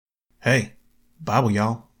Hey, Bible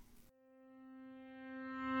y'all.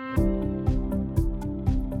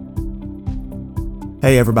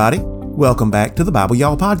 Hey everybody, welcome back to the Bible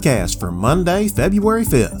Y'all podcast for Monday, February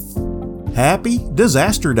 5th. Happy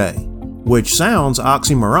Disaster Day, which sounds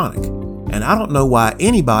oxymoronic, and I don't know why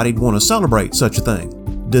anybody'd want to celebrate such a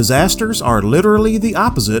thing. Disasters are literally the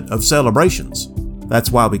opposite of celebrations. That's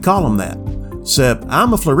why we call them that. Except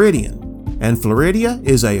I'm a Floridian, and Floridia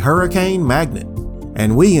is a hurricane magnet,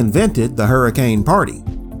 and we invented the hurricane party.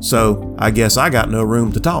 So I guess I got no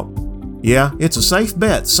room to talk. Yeah, it's a safe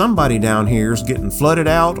bet somebody down here's getting flooded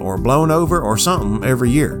out or blown over or something every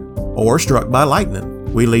year. Or struck by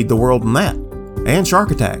lightning. We lead the world in that. And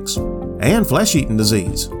shark attacks. And flesh-eating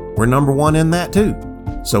disease. We're number one in that too.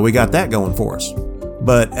 So we got that going for us.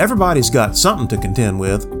 But everybody's got something to contend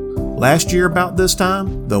with. Last year about this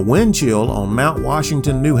time, the wind chill on Mount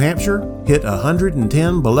Washington, New Hampshire hit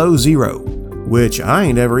 110 below zero, which I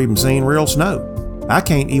ain't ever even seen real snow. I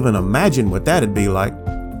can't even imagine what that'd be like.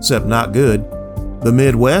 Except not good. The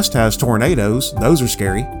Midwest has tornadoes, those are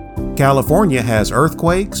scary. California has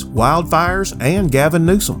earthquakes, wildfires, and Gavin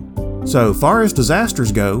Newsom. So far as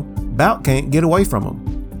disasters go, bout can't get away from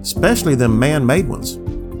them. Especially them man-made ones.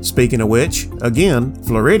 Speaking of which, again,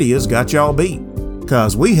 Floridia's got y'all beat.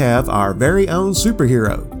 Cause we have our very own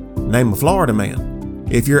superhero, named Florida Man.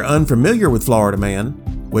 If you're unfamiliar with Florida Man,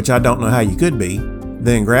 which I don't know how you could be,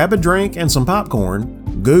 then grab a drink and some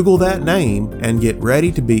popcorn, Google that name, and get ready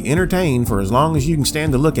to be entertained for as long as you can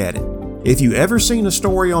stand to look at it. If you ever seen a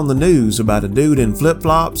story on the news about a dude in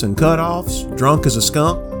flip-flops and cutoffs, drunk as a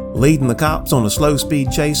skunk, leading the cops on a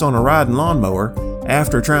slow-speed chase on a riding lawnmower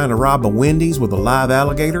after trying to rob a Wendy's with a live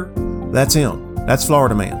alligator, that's him. That's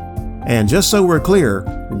Florida Man. And just so we're clear,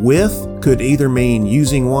 with could either mean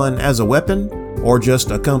using one as a weapon or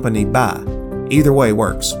just accompanied by. Either way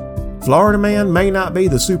works. Florida Man may not be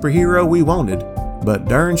the superhero we wanted, but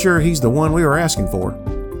darn sure he's the one we were asking for.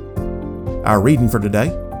 Our reading for today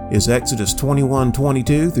is Exodus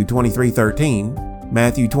 21:22 through 23:13,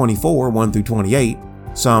 Matthew 24 1 through 28,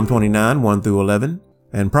 Psalm 29 1 through 11,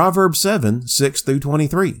 and Proverbs 7 6 through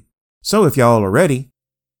 23. So if y'all are ready,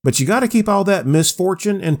 but you gotta keep all that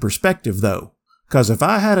misfortune in perspective though, cause if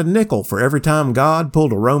I had a nickel for every time God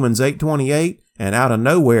pulled a Romans 8:28 and out of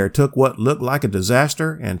nowhere took what looked like a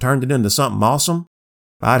disaster and turned it into something awesome,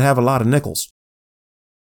 I'd have a lot of nickels.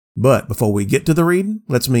 But before we get to the reading,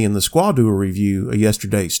 let's me and the squad do a review of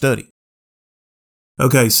yesterday's study.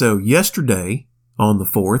 Okay, so yesterday, on the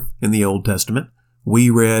 4th in the Old Testament, we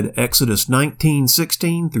read Exodus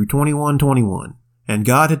 19:16 through 21:21. And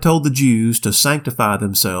God had told the Jews to sanctify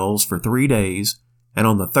themselves for 3 days, and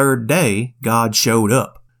on the third day God showed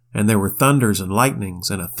up, and there were thunders and lightnings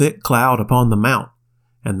and a thick cloud upon the mount,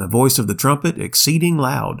 and the voice of the trumpet exceeding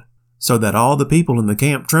loud, so that all the people in the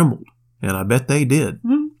camp trembled, and I bet they did.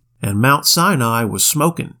 And Mount Sinai was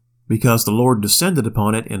smoking, because the Lord descended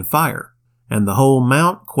upon it in fire, and the whole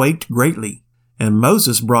mount quaked greatly. And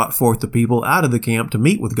Moses brought forth the people out of the camp to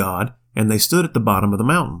meet with God, and they stood at the bottom of the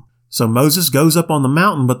mountain. So Moses goes up on the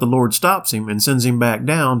mountain, but the Lord stops him and sends him back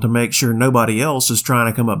down to make sure nobody else is trying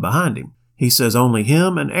to come up behind him. He says only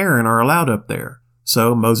him and Aaron are allowed up there.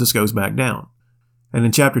 So Moses goes back down. And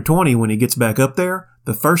in chapter 20, when he gets back up there,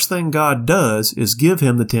 the first thing God does is give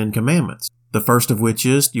him the 10 Commandments. The first of which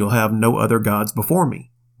is, you'll have no other gods before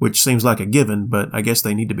me, which seems like a given, but I guess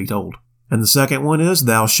they need to be told. And the second one is,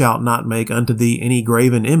 thou shalt not make unto thee any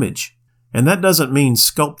graven image. And that doesn't mean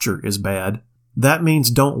sculpture is bad. That means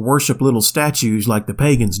don't worship little statues like the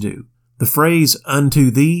pagans do. The phrase unto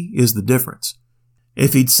thee is the difference.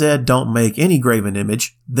 If he'd said don't make any graven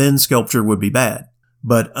image, then sculpture would be bad.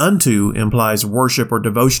 But unto implies worship or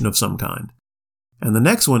devotion of some kind. And the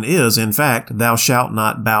next one is, in fact, thou shalt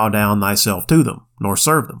not bow down thyself to them, nor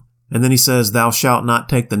serve them. And then he says, thou shalt not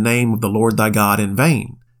take the name of the Lord thy God in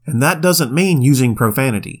vain. And that doesn't mean using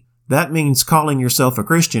profanity. That means calling yourself a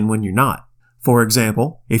Christian when you're not. For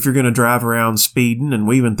example, if you're going to drive around speeding and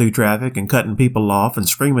weaving through traffic and cutting people off and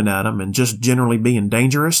screaming at them and just generally being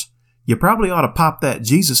dangerous, you probably ought to pop that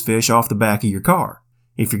Jesus fish off the back of your car.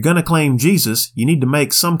 If you're going to claim Jesus, you need to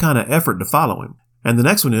make some kind of effort to follow him. And the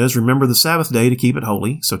next one is, remember the Sabbath day to keep it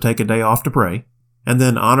holy, so take a day off to pray. And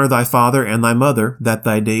then honor thy father and thy mother, that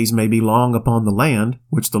thy days may be long upon the land,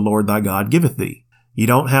 which the Lord thy God giveth thee. You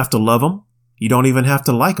don't have to love them. You don't even have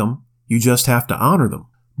to like them. You just have to honor them.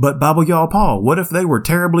 But Bible Y'all Paul, what if they were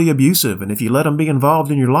terribly abusive, and if you let them be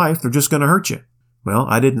involved in your life, they're just going to hurt you? Well,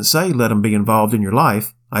 I didn't say let them be involved in your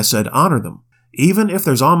life. I said honor them. Even if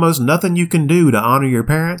there's almost nothing you can do to honor your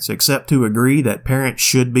parents except to agree that parents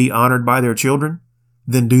should be honored by their children,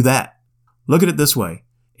 then do that. Look at it this way.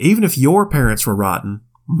 Even if your parents were rotten,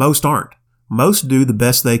 Most aren't. Most do the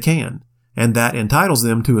best they can, and that entitles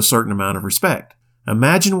them to a certain amount of respect.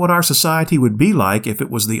 Imagine what our society would be like if it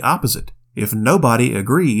was the opposite. If nobody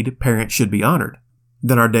agreed parents should be honored,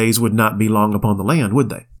 then our days would not be long upon the land, would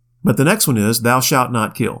they? But the next one is, thou shalt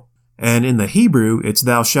not kill. And in the Hebrew, it's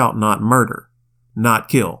thou shalt not murder, not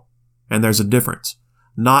kill. And there's a difference.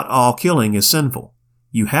 Not all killing is sinful.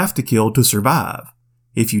 You have to kill to survive.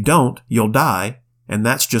 If you don't, you'll die, and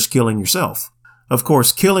that's just killing yourself. Of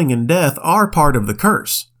course, killing and death are part of the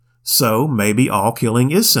curse. So maybe all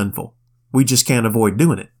killing is sinful. We just can't avoid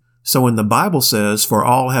doing it. So when the Bible says, for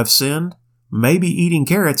all have sinned, maybe eating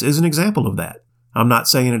carrots is an example of that. I'm not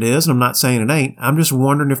saying it is, and I'm not saying it ain't. I'm just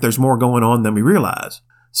wondering if there's more going on than we realize.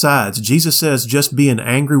 Besides, Jesus says just being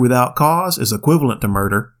angry without cause is equivalent to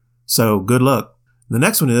murder. So good luck. The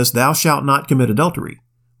next one is, thou shalt not commit adultery,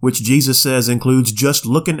 which Jesus says includes just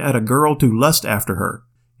looking at a girl to lust after her.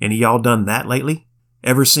 Any y'all done that lately?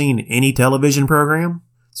 Ever seen any television program?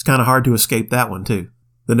 It's kind of hard to escape that one too.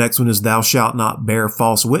 The next one is, thou shalt not bear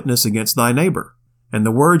false witness against thy neighbor. And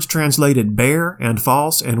the words translated bear and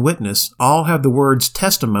false and witness all have the words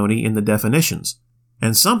testimony in the definitions.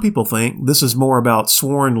 And some people think this is more about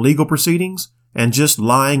sworn legal proceedings, and just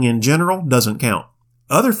lying in general doesn't count.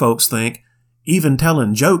 Other folks think even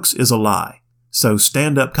telling jokes is a lie, so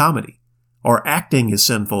stand-up comedy. Or acting is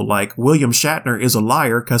sinful, like William Shatner is a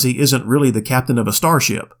liar because he isn't really the captain of a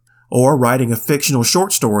starship. Or writing a fictional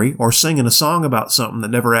short story or singing a song about something that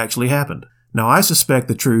never actually happened. Now I suspect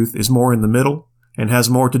the truth is more in the middle and has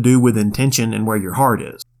more to do with intention and where your heart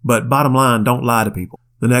is. But bottom line, don't lie to people.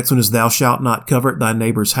 The next one is, thou shalt not covet thy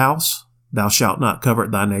neighbor's house. Thou shalt not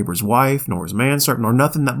covet thy neighbor's wife, nor his manservant, nor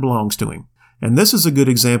nothing that belongs to him. And this is a good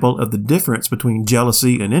example of the difference between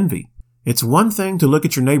jealousy and envy. It's one thing to look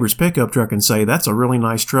at your neighbor's pickup truck and say, that's a really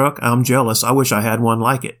nice truck. I'm jealous. I wish I had one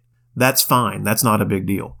like it. That's fine. That's not a big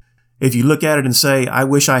deal. If you look at it and say, I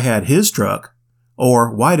wish I had his truck,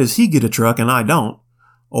 or why does he get a truck and I don't?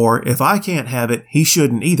 Or if I can't have it, he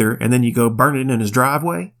shouldn't either, and then you go burn it in his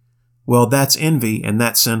driveway? Well, that's envy and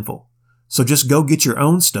that's sinful. So just go get your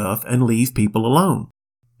own stuff and leave people alone.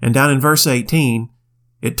 And down in verse 18,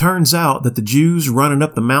 it turns out that the Jews running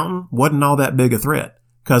up the mountain wasn't all that big a threat,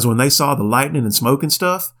 because when they saw the lightning and smoke and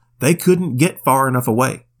stuff, they couldn't get far enough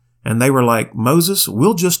away. And they were like, Moses,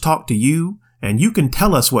 we'll just talk to you, and you can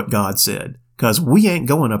tell us what God said, because we ain't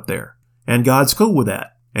going up there. And God's cool with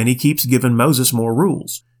that. And he keeps giving Moses more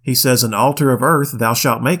rules. He says, an altar of earth thou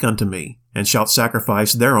shalt make unto me, and shalt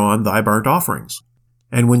sacrifice thereon thy burnt offerings.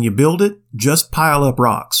 And when you build it, just pile up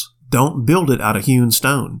rocks. Don't build it out of hewn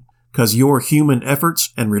stone, because your human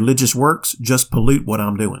efforts and religious works just pollute what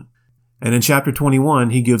I'm doing. And in chapter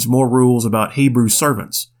 21, he gives more rules about Hebrew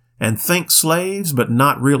servants. And think slaves, but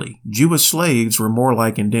not really. Jewish slaves were more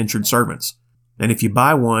like indentured servants. And if you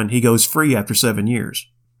buy one, he goes free after 7 years.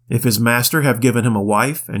 If his master have given him a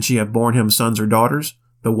wife, and she have borne him sons or daughters,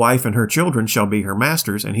 the wife and her children shall be her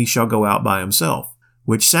master's, and he shall go out by himself.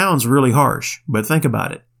 Which sounds really harsh, but think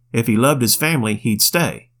about it. If he loved his family, he'd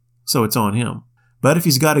stay. So it's on him. But if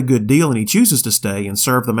he's got a good deal and he chooses to stay and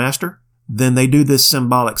serve the master, then they do this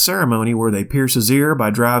symbolic ceremony where they pierce his ear by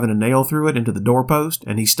driving a nail through it into the doorpost,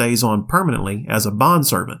 and he stays on permanently as a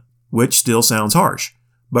bondservant, which still sounds harsh.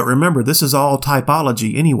 But remember, this is all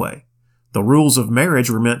typology anyway. The rules of marriage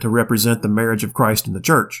were meant to represent the marriage of Christ and the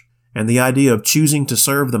church, and the idea of choosing to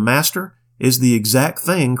serve the master is the exact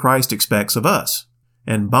thing Christ expects of us.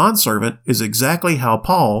 And bondservant is exactly how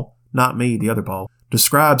Paul, not me, the other Paul,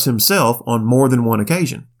 describes himself on more than one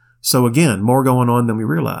occasion. So again, more going on than we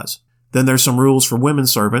realize. Then there's some rules for women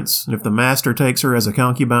servants, and if the master takes her as a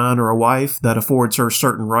concubine or a wife, that affords her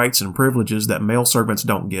certain rights and privileges that male servants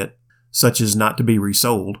don't get, such as not to be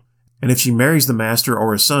resold. And if she marries the master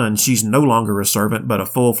or a son, she's no longer a servant but a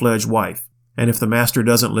full-fledged wife. And if the master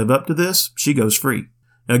doesn't live up to this, she goes free.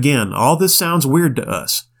 Again, all this sounds weird to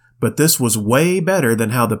us, but this was way better than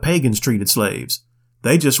how the pagans treated slaves.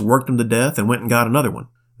 They just worked them to death and went and got another one.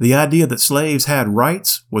 The idea that slaves had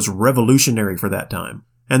rights was revolutionary for that time.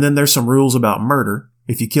 And then there's some rules about murder.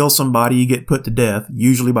 If you kill somebody, you get put to death,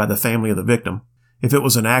 usually by the family of the victim. If it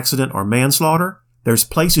was an accident or manslaughter, there's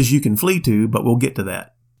places you can flee to, but we'll get to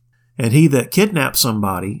that. And he that kidnaps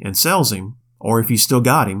somebody and sells him, or if you still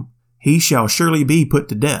got him, he shall surely be put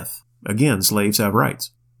to death. Again, slaves have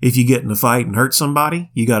rights. If you get in a fight and hurt somebody,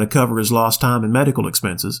 you got to cover his lost time and medical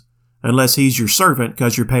expenses. Unless he's your servant,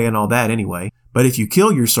 because you're paying all that anyway. But if you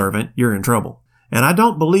kill your servant, you're in trouble. And I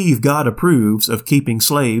don't believe God approves of keeping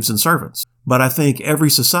slaves and servants. But I think every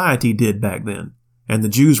society did back then. And the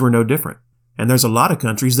Jews were no different. And there's a lot of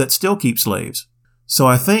countries that still keep slaves. So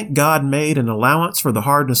I think God made an allowance for the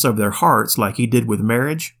hardness of their hearts like he did with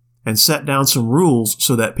marriage and set down some rules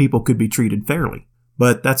so that people could be treated fairly.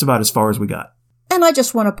 But that's about as far as we got. And I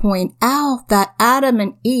just want to point out that Adam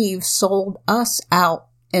and Eve sold us out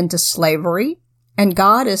into slavery, and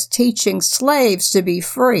God is teaching slaves to be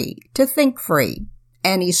free, to think free.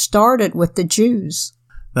 And he started with the Jews.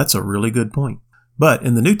 That's a really good point. But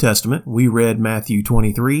in the New Testament, we read Matthew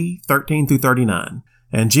 23:13-39.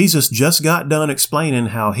 And Jesus just got done explaining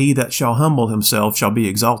how he that shall humble himself shall be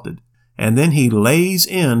exalted. And then he lays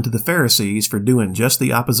into the Pharisees for doing just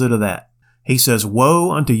the opposite of that. He says,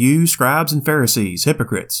 "Woe unto you, scribes and Pharisees,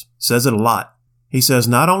 hypocrites." Says it a lot. He says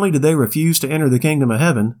not only do they refuse to enter the kingdom of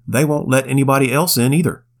heaven, they won't let anybody else in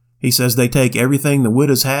either. He says they take everything the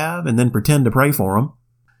widows have and then pretend to pray for them.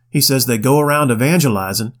 He says they go around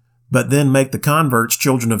evangelizing, but then make the converts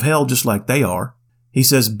children of hell just like they are. He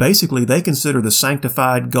says basically they consider the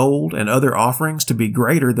sanctified gold and other offerings to be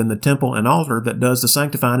greater than the temple and altar that does the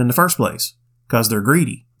sanctifying in the first place, because they're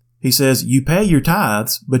greedy. He says you pay your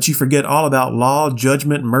tithes, but you forget all about law,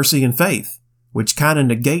 judgment, mercy, and faith, which kind of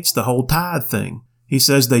negates the whole tithe thing. He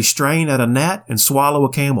says they strain at a gnat and swallow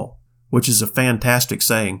a camel, which is a fantastic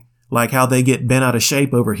saying, like how they get bent out of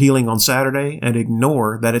shape over healing on Saturday and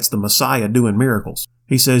ignore that it's the Messiah doing miracles.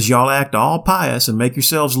 He says y'all act all pious and make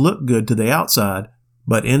yourselves look good to the outside,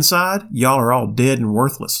 but inside, y'all are all dead and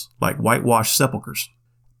worthless, like whitewashed sepulchres.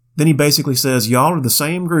 Then he basically says, y'all are the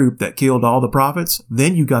same group that killed all the prophets,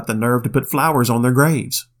 then you got the nerve to put flowers on their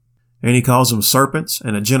graves. And he calls them serpents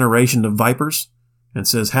and a generation of vipers, and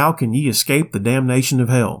says, how can ye escape the damnation of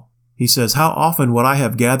hell? He says, how often would I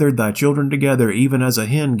have gathered thy children together, even as a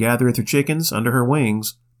hen gathereth her chickens under her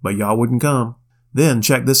wings, but y'all wouldn't come. Then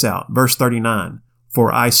check this out, verse 39.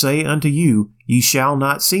 For I say unto you, ye shall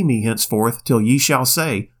not see me henceforth till ye shall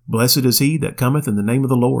say, Blessed is he that cometh in the name of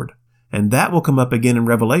the Lord. And that will come up again in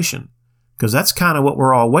Revelation, because that's kind of what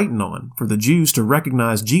we're all waiting on, for the Jews to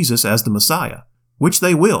recognize Jesus as the Messiah, which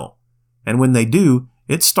they will. And when they do,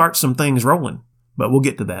 it starts some things rolling, but we'll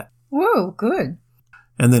get to that. Whoa, good.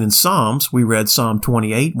 And then in Psalms, we read Psalm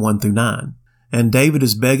 28, 1-9. And David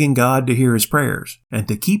is begging God to hear his prayers and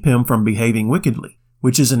to keep him from behaving wickedly,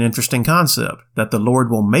 which is an interesting concept, that the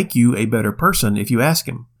Lord will make you a better person if you ask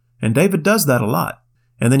him. And David does that a lot.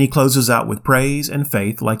 And then he closes out with praise and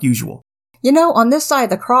faith like usual. You know, on this side of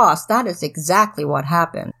the cross, that is exactly what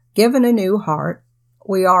happened. Given a new heart,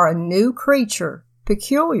 we are a new creature,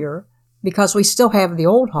 peculiar, because we still have the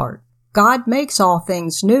old heart. God makes all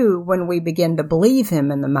things new when we begin to believe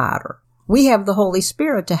him in the matter. We have the Holy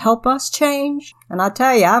Spirit to help us change. And I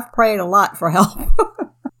tell you, I've prayed a lot for help.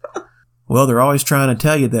 Well, they're always trying to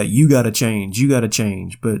tell you that you got to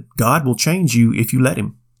change, but God will change you if you let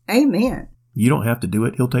him. Amen. You don't have to do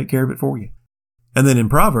it. He'll take care of it for you. And then in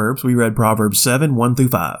Proverbs, we read Proverbs 7,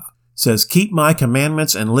 1-5. It says, keep my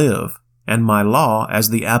commandments and live, and my law as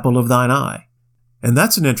the apple of thine eye. And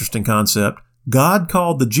that's an interesting concept. God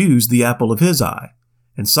called the Jews the apple of his eye.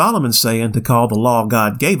 And Solomon's saying to call the law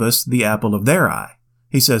God gave us the apple of their eye.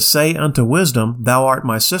 He says, say unto wisdom, thou art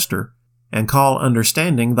my sister, and call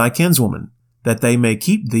understanding thy kinswoman, that they may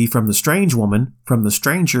keep thee from the strange woman, from the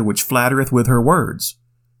stranger which flattereth with her words.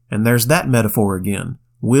 And there's that metaphor again.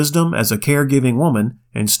 Wisdom as a caregiving woman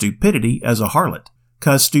and stupidity as a harlot.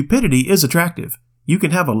 'Cause stupidity is attractive. You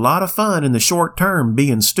can have a lot of fun in the short term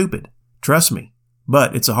being stupid. Trust me.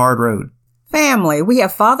 But it's a hard road. Family, we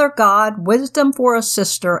have Father God, wisdom for a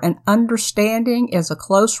sister, and understanding is a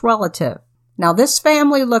close relative. Now this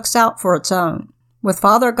family looks out for its own. With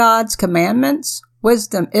Father God's commandments,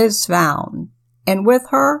 wisdom is found. And with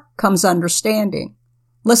her comes understanding.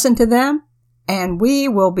 Listen to them, and we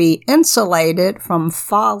will be insulated from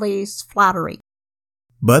folly's flattery.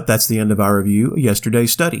 But that's the end of our review of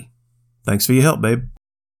yesterday's study. Thanks for your help, babe.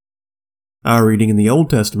 Our reading in the Old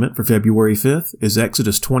Testament for February 5th is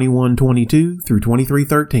Exodus 21:22 through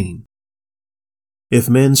 23:13. If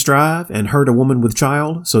men strive and hurt a woman with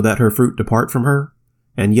child, so that her fruit depart from her,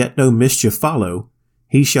 and yet no mischief follow,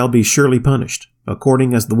 he shall be surely punished,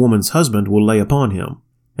 according as the woman's husband will lay upon him,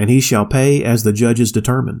 and he shall pay as the judges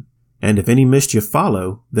determine. And if any mischief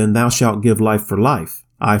follow, then thou shalt give life for life,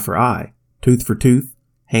 eye for eye, tooth for tooth,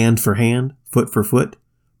 hand for hand, foot for foot,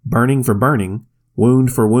 burning for burning,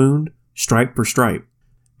 wound for wound, stripe for stripe.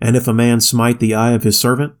 And if a man smite the eye of his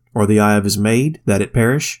servant, or the eye of his maid, that it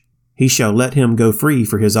perish, he shall let him go free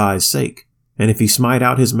for his eye's sake. And if he smite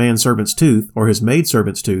out his manservant's tooth, or his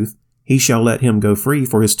maidservant's tooth, he shall let him go free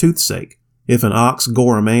for his tooth's sake. If an ox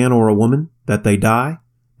gore a man or a woman, that they die,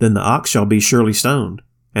 then the ox shall be surely stoned,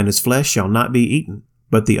 and his flesh shall not be eaten,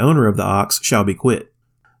 but the owner of the ox shall be quit.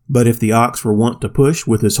 But if the ox were wont to push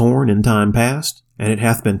with his horn in time past, and it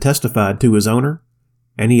hath been testified to his owner,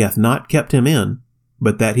 and he hath not kept him in,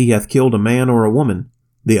 but that he hath killed a man or a woman,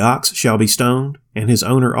 the ox shall be stoned, and his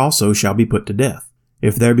owner also shall be put to death.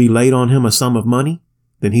 If there be laid on him a sum of money,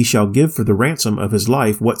 then he shall give for the ransom of his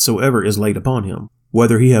life whatsoever is laid upon him.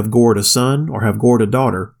 Whether he have gored a son or have gored a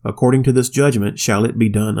daughter, according to this judgment shall it be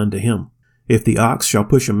done unto him. If the ox shall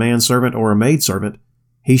push a manservant or a maidservant,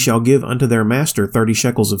 he shall give unto their master 30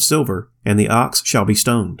 shekels of silver, and the ox shall be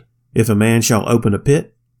stoned. If a man shall open a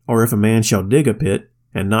pit, or if a man shall dig a pit,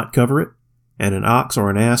 and not cover it, and an ox or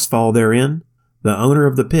an ass fall therein, the owner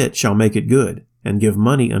of the pit shall make it good, and give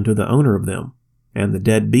money unto the owner of them, and the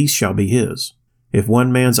dead beast shall be his. If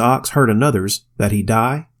one man's ox hurt another's, that he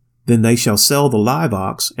die, then they shall sell the live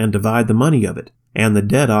ox, and divide the money of it, and the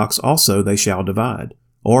dead ox also they shall divide.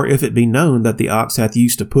 Or if it be known that the ox hath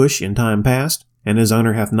used to push in time past, and his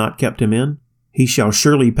owner hath not kept him in, he shall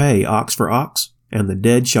surely pay ox for ox, and the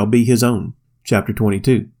dead shall be his own. Chapter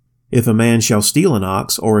 22. If a man shall steal an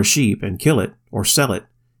ox or a sheep and kill it, or sell it,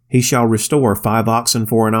 he shall restore 5 oxen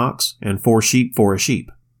for an ox, and 4 sheep for a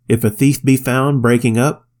sheep. If a thief be found breaking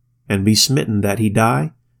up, and be smitten that he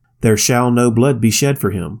die, there shall no blood be shed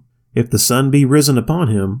for him. If the sun be risen upon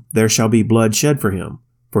him, there shall be blood shed for him,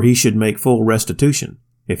 for he should make full restitution.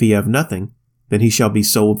 If he have nothing, then he shall be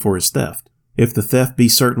sold for his theft. If the theft be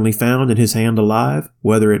certainly found in his hand alive,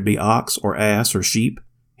 whether it be ox or ass or sheep,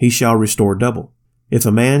 he shall restore double. If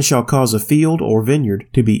a man shall cause a field or vineyard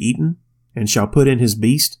to be eaten, and shall put in his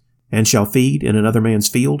beast, and shall feed in another man's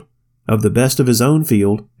field, of the best of his own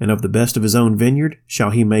field, and of the best of his own vineyard,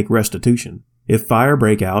 shall he make restitution. If fire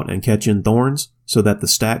break out and catch in thorns, so that the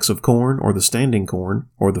stacks of corn, or the standing corn,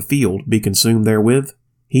 or the field be consumed therewith,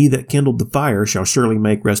 he that kindled the fire shall surely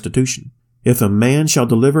make restitution. If a man shall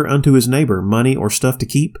deliver unto his neighbor money or stuff to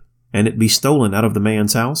keep, and it be stolen out of the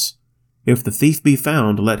man's house, if the thief be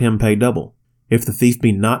found, let him pay double. If the thief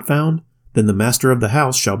be not found, then the master of the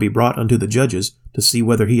house shall be brought unto the judges to see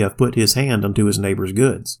whether he have put his hand unto his neighbor's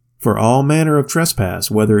goods. For all manner of trespass,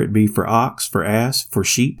 whether it be for ox, for ass, for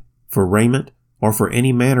sheep, for raiment, or for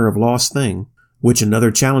any manner of lost thing, which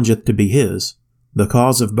another challengeth to be his, the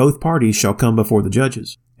cause of both parties shall come before the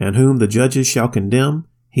judges, and whom the judges shall condemn,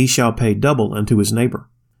 he shall pay double unto his neighbor.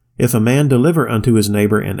 If a man deliver unto his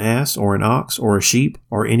neighbor an ass, or an ox, or a sheep,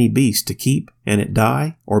 or any beast to keep, and it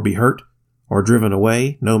die, or be hurt, or driven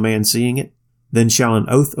away, no man seeing it, then shall an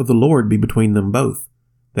oath of the Lord be between them both,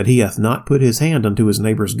 that he hath not put his hand unto his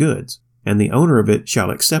neighbor's goods, and the owner of it shall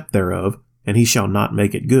accept thereof, and he shall not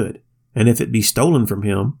make it good. And if it be stolen from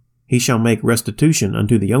him, he shall make restitution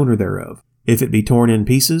unto the owner thereof. If it be torn in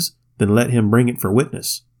pieces, then let him bring it for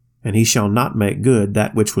witness, and he shall not make good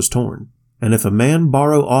that which was torn. And if a man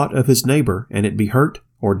borrow aught of his neighbor, and it be hurt,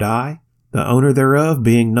 or die, the owner thereof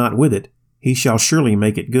being not with it, he shall surely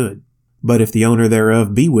make it good. But if the owner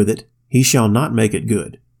thereof be with it, he shall not make it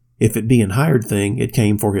good. If it be an hired thing, it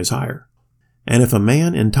came for his hire. And if a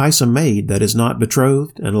man entice a maid that is not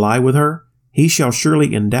betrothed, and lie with her, he shall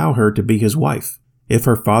surely endow her to be his wife. If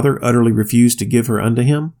her father utterly refuse to give her unto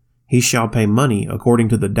him, he shall pay money according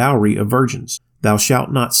to the dowry of virgins. Thou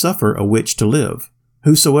shalt not suffer a witch to live.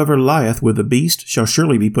 Whosoever lieth with a beast shall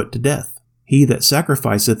surely be put to death. He that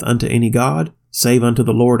sacrificeth unto any god, save unto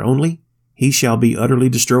the Lord only, he shall be utterly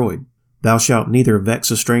destroyed. Thou shalt neither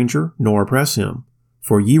vex a stranger, nor oppress him,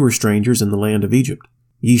 for ye were strangers in the land of Egypt.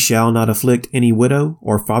 Ye shall not afflict any widow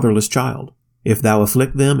or fatherless child. If thou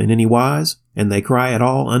afflict them in any wise, and they cry at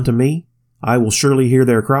all unto me, I will surely hear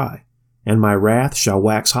their cry, and my wrath shall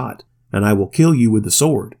wax hot, and I will kill you with the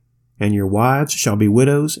sword, and your wives shall be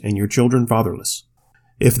widows, and your children fatherless.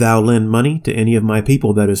 If thou lend money to any of my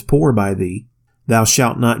people that is poor by thee, thou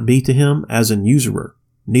shalt not be to him as an usurer,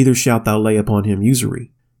 neither shalt thou lay upon him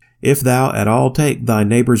usury. If thou at all take thy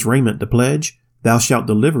neighbor's raiment to pledge, thou shalt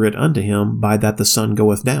deliver it unto him by that the sun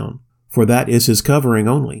goeth down, for that is his covering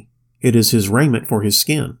only. It is his raiment for his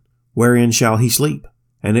skin. Wherein shall he sleep?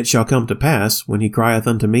 And it shall come to pass, when he crieth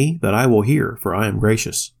unto me, that I will hear, for I am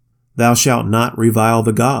gracious. Thou shalt not revile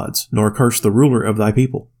the gods, nor curse the ruler of thy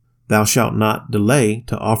people. Thou shalt not delay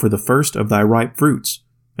to offer the first of thy ripe fruits,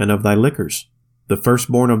 and of thy liquors. The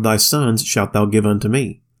firstborn of thy sons shalt thou give unto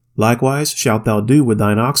me. Likewise shalt thou do with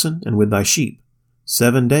thine oxen and with thy sheep.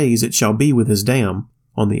 7 days it shall be with his dam.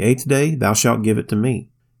 On the 8th day thou shalt give it to me.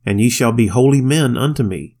 And ye shall be holy men unto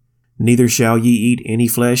me. Neither shall ye eat any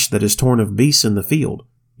flesh that is torn of beasts in the field.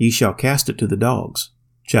 Ye shall cast it to the dogs.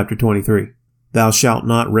 Chapter 23. Thou shalt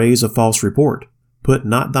not raise a false report. Put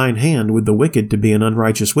not thine hand with the wicked to be an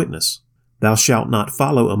unrighteous witness. Thou shalt not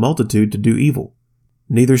follow a multitude to do evil.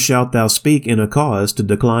 Neither shalt thou speak in a cause to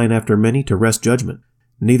decline after many to wrest judgment.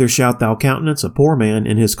 Neither shalt thou countenance a poor man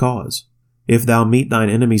in his cause. If thou meet thine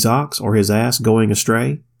enemy's ox or his ass going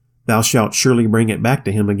astray, thou shalt surely bring it back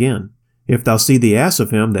to him again. If thou see the ass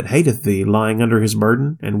of him that hateth thee lying under his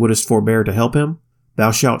burden, and wouldest forbear to help him,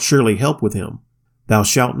 thou shalt surely help with him. Thou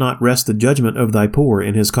shalt not wrest the judgment of thy poor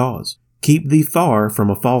in his cause. Keep thee far from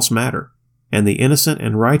a false matter, and the innocent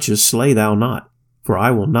and righteous slay thou not, for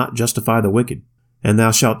I will not justify the wicked. And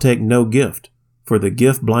thou shalt take no gift, for the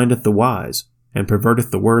gift blindeth the wise, and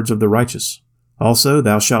perverteth the words of the righteous. Also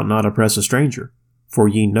thou shalt not oppress a stranger, for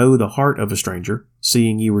ye know the heart of a stranger,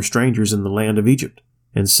 seeing ye were strangers in the land of Egypt.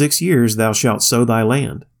 In 6 years thou shalt sow thy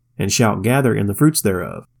land, and shalt gather in the fruits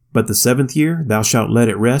thereof. But the 7th year thou shalt let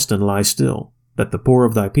it rest and lie still, that the poor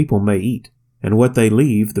of thy people may eat, and what they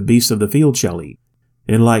leave the beasts of the field shall eat.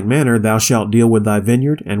 In like manner thou shalt deal with thy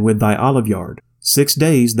vineyard and with thy olive yard. 6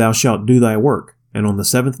 days thou shalt do thy work, and on the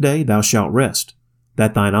 7th day thou shalt rest,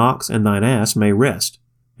 that thine ox and thine ass may rest,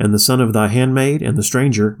 and the son of thy handmaid and the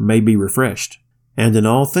stranger may be refreshed. And in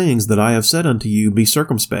all things that I have said unto you be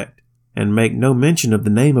circumspect, and make no mention of the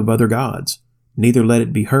name of other gods, neither let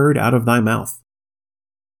it be heard out of thy mouth.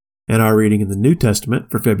 And our reading in the New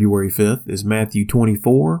Testament for February 5th is Matthew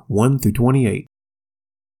 24, 1-28.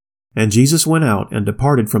 And Jesus went out and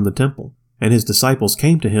departed from the temple, and his disciples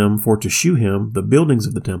came to him for to shew him the buildings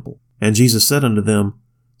of the temple. And Jesus said unto them,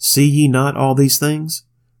 See ye not all these things?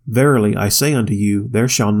 Verily I say unto you, there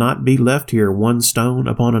shall not be left here one stone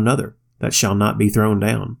upon another, that shall not be thrown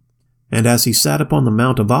down. And as he sat upon the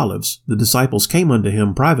Mount of Olives, the disciples came unto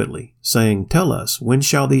him privately, saying, Tell us, when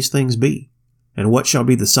shall these things be? And what shall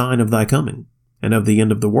be the sign of thy coming, and of the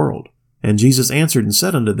end of the world? And Jesus answered and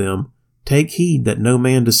said unto them, Take heed that no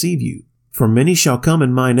man deceive you. For many shall come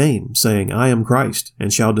in my name, saying, I am Christ,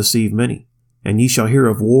 and shall deceive many. And ye shall hear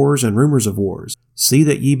of wars and rumors of wars. See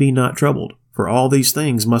that ye be not troubled, for all these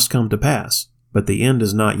things must come to pass, but the end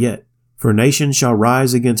is not yet. For nation shall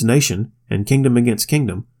rise against nation, and kingdom against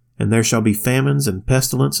kingdom, and there shall be famines and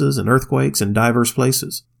pestilences and earthquakes in divers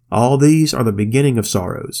places. All these are the beginning of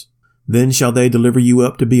sorrows. Then shall they deliver you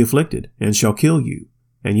up to be afflicted, and shall kill you,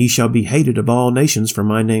 and ye shall be hated of all nations for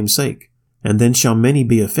my name's sake. And then shall many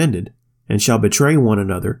be offended, and shall betray one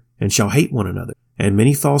another, and shall hate one another. And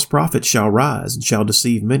many false prophets shall rise, and shall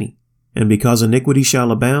deceive many. And because iniquity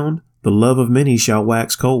shall abound, the love of many shall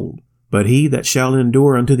wax cold. But he that shall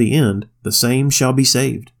endure unto the end, the same shall be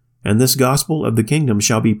saved. And this gospel of the kingdom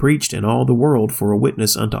shall be preached in all the world for a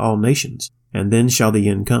witness unto all nations, and then shall the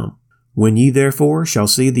end come. When ye therefore shall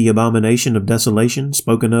see the abomination of desolation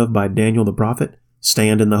spoken of by Daniel the prophet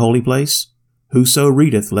stand in the holy place, whoso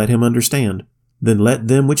readeth, let him understand. Then let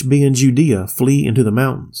them which be in Judea flee into the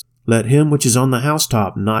mountains. Let him which is on the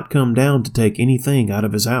housetop not come down to take anything out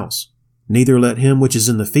of his house. Neither let him which is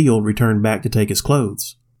in the field return back to take his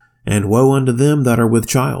clothes. And woe unto them that are with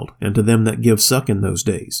child, and to them that give suck in those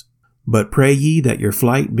days. But pray ye that your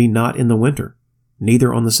flight be not in the winter,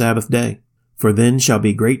 neither on the Sabbath day. For then shall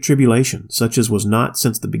be great tribulation, such as was not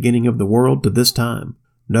since the beginning of the world to this time,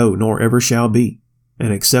 no, nor ever shall be.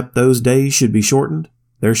 And except those days should be shortened,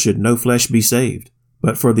 there should no flesh be saved.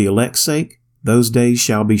 But for the elect's sake, those days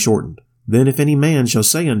shall be shortened. Then if any man shall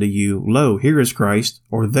say unto you, Lo, here is Christ,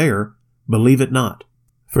 or there, believe it not.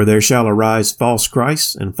 For there shall arise false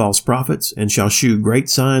Christs and false prophets, and shall shew great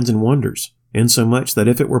signs and wonders, insomuch that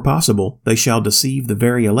if it were possible, they shall deceive the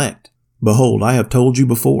very elect. Behold, I have told you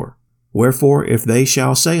before. Wherefore, if they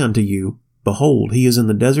shall say unto you, Behold, he is in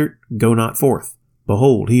the desert, go not forth.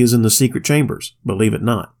 Behold, he is in the secret chambers, believe it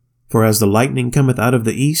not. For as the lightning cometh out of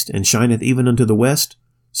the east, and shineth even unto the west,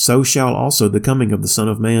 so shall also the coming of the Son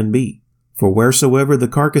of Man be. For wheresoever the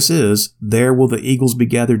carcass is, there will the eagles be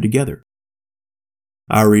gathered together.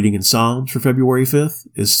 Our reading in Psalms for February 5th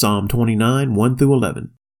is Psalm 29, 1-11.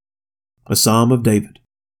 A Psalm of David.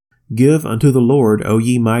 Give unto the Lord, O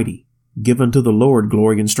ye mighty. Give unto the Lord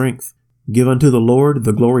glory and strength. Give unto the Lord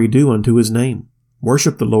the glory due unto his name.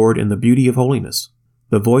 Worship the Lord in the beauty of holiness.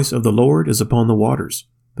 The voice of the Lord is upon the waters.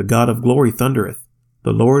 The God of glory thundereth.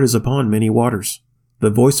 The Lord is upon many waters. The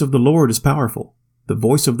voice of the Lord is powerful. The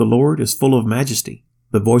voice of the Lord is full of majesty.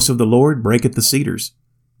 The voice of the Lord breaketh the cedars.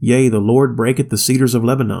 Yea, the Lord breaketh the cedars of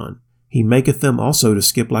Lebanon. He maketh them also to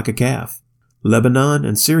skip like a calf. Lebanon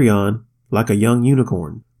and Syrian like a young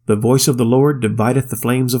unicorn. The voice of the Lord divideth the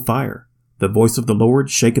flames of fire. The voice of the Lord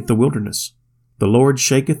shaketh the wilderness. The Lord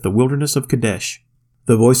shaketh the wilderness of Kadesh.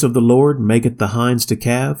 The voice of the Lord maketh the hinds to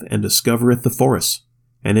calve, and discovereth the forests.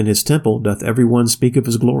 And in his temple doth every one speak of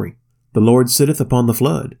his glory. The Lord sitteth upon the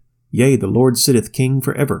flood. Yea, the Lord sitteth king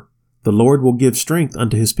for ever. The Lord will give strength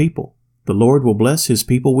unto his people. The Lord will bless his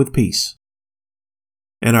people with peace.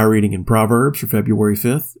 And our reading in Proverbs for February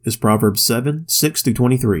 5th is Proverbs 7,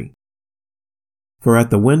 6-23. For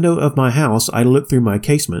at the window of my house I looked through my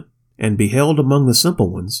casement, and beheld among the simple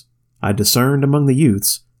ones, I discerned among the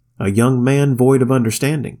youths, a young man void of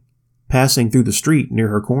understanding, passing through the street near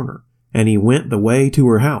her corner. And he went the way to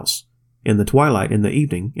her house, in the twilight, in the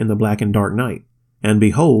evening, in the black and dark night. And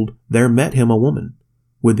behold, there met him a woman,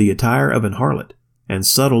 with the attire of an harlot, and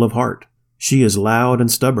subtle of heart. She is loud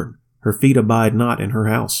and stubborn, her feet abide not in her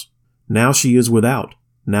house. Now she is without,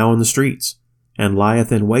 now in the streets, and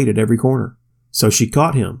lieth in wait at every corner. So she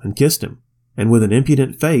caught him, and kissed him, and with an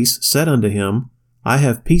impudent face said unto him, I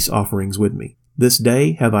have peace offerings with me. This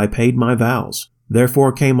day have I paid my vows.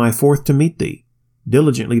 Therefore came I forth to meet thee,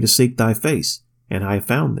 diligently to seek thy face, and I have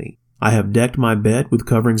found thee. I have decked my bed with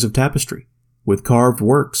coverings of tapestry, with carved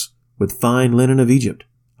works, with fine linen of Egypt.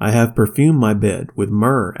 I have perfumed my bed with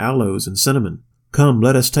myrrh, aloes, and cinnamon. Come,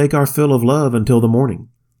 let us take our fill of love until the morning.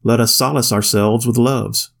 Let us solace ourselves with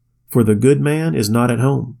loves. For the good man is not at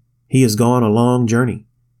home. He is gone a long journey.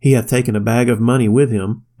 He hath taken a bag of money with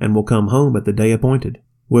him, and will come home at the day appointed.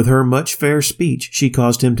 With her much fair speech she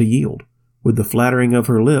caused him to yield. With the flattering of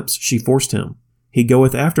her lips she forced him. He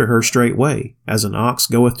goeth after her straightway, as an ox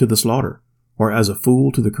goeth to the slaughter, or as a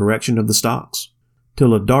fool to the correction of the stocks,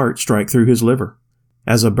 till a dart strike through his liver.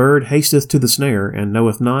 As a bird hasteth to the snare, and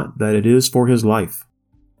knoweth not that it is for his life.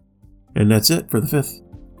 And that's it for the 5th.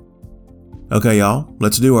 Okay, y'all,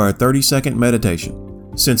 let's do our 30-second meditation.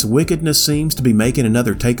 Since wickedness seems to be making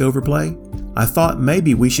another takeover play, I thought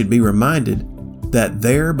maybe we should be reminded that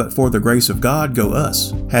there but for the grace of God go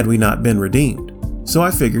us, had we not been redeemed. So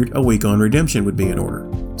I figured a week on redemption would be in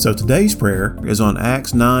order. So today's prayer is on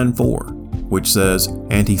Acts 9:4, which says,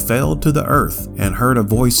 And he fell to the earth, and heard a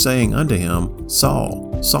voice saying unto him,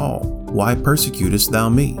 Saul, Saul, why persecutest thou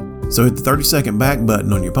me? So hit the 30-second back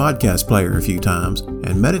button on your podcast player a few times,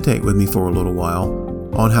 and meditate with me for a little while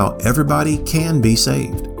on how everybody can be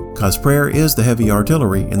saved, because prayer is the heavy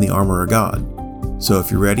artillery in the armor of God. So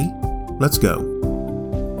if you're ready, let's go.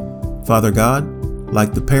 Father God,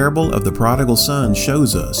 like the parable of the prodigal son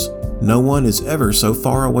shows us, no one is ever so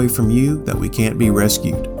far away from you that we can't be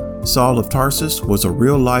rescued. Saul of Tarsus was a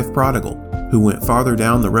real-life prodigal who went farther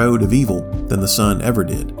down the road of evil than the son ever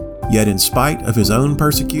did. Yet in spite of his own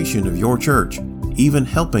persecution of your church, even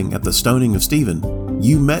helping at the stoning of Stephen,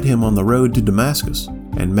 you met him on the road to Damascus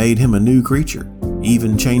and made him a new creature,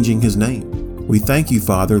 even changing his name. We thank you,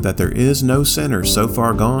 Father, that there is no sinner so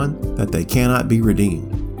far gone that they cannot be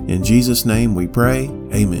redeemed. In Jesus' name we pray,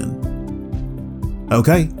 amen.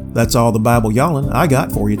 Okay, that's all the Bible yawling I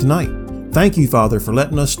got for you tonight. Thank you, Father, for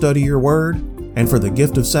letting us study your word and for the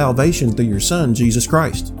gift of salvation through your Son, Jesus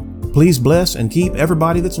Christ. Please bless and keep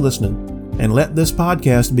everybody that's listening, and let this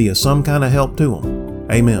podcast be of some kind of help to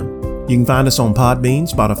them. Amen. You can find us on Podbean,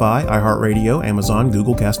 Spotify, iHeartRadio, Amazon,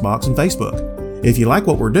 Google, CastBox, and Facebook. If you like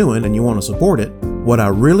what we're doing and you want to support it, what I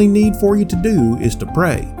really need for you to do is to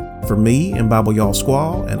pray for me and Bible Y'all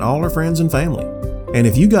Squall and all our friends and family. And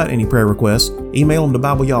if you got any prayer requests, email them to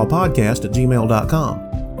BibleYallPodcast@gmail.com.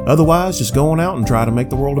 Otherwise, just go on out and try to make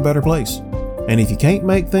the world a better place. And if you can't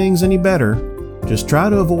make things any better, just try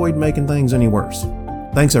to avoid making things any worse.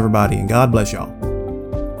 Thanks, everybody, and God bless y'all.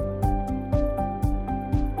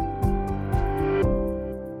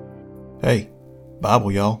 Hey,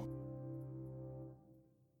 Bible, y'all.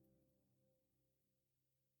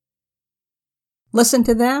 Listen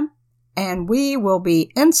to them, and we will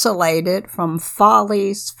be insulated from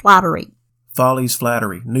Folly's flattery. Folly's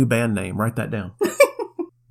Flattery, new band name. Write that down.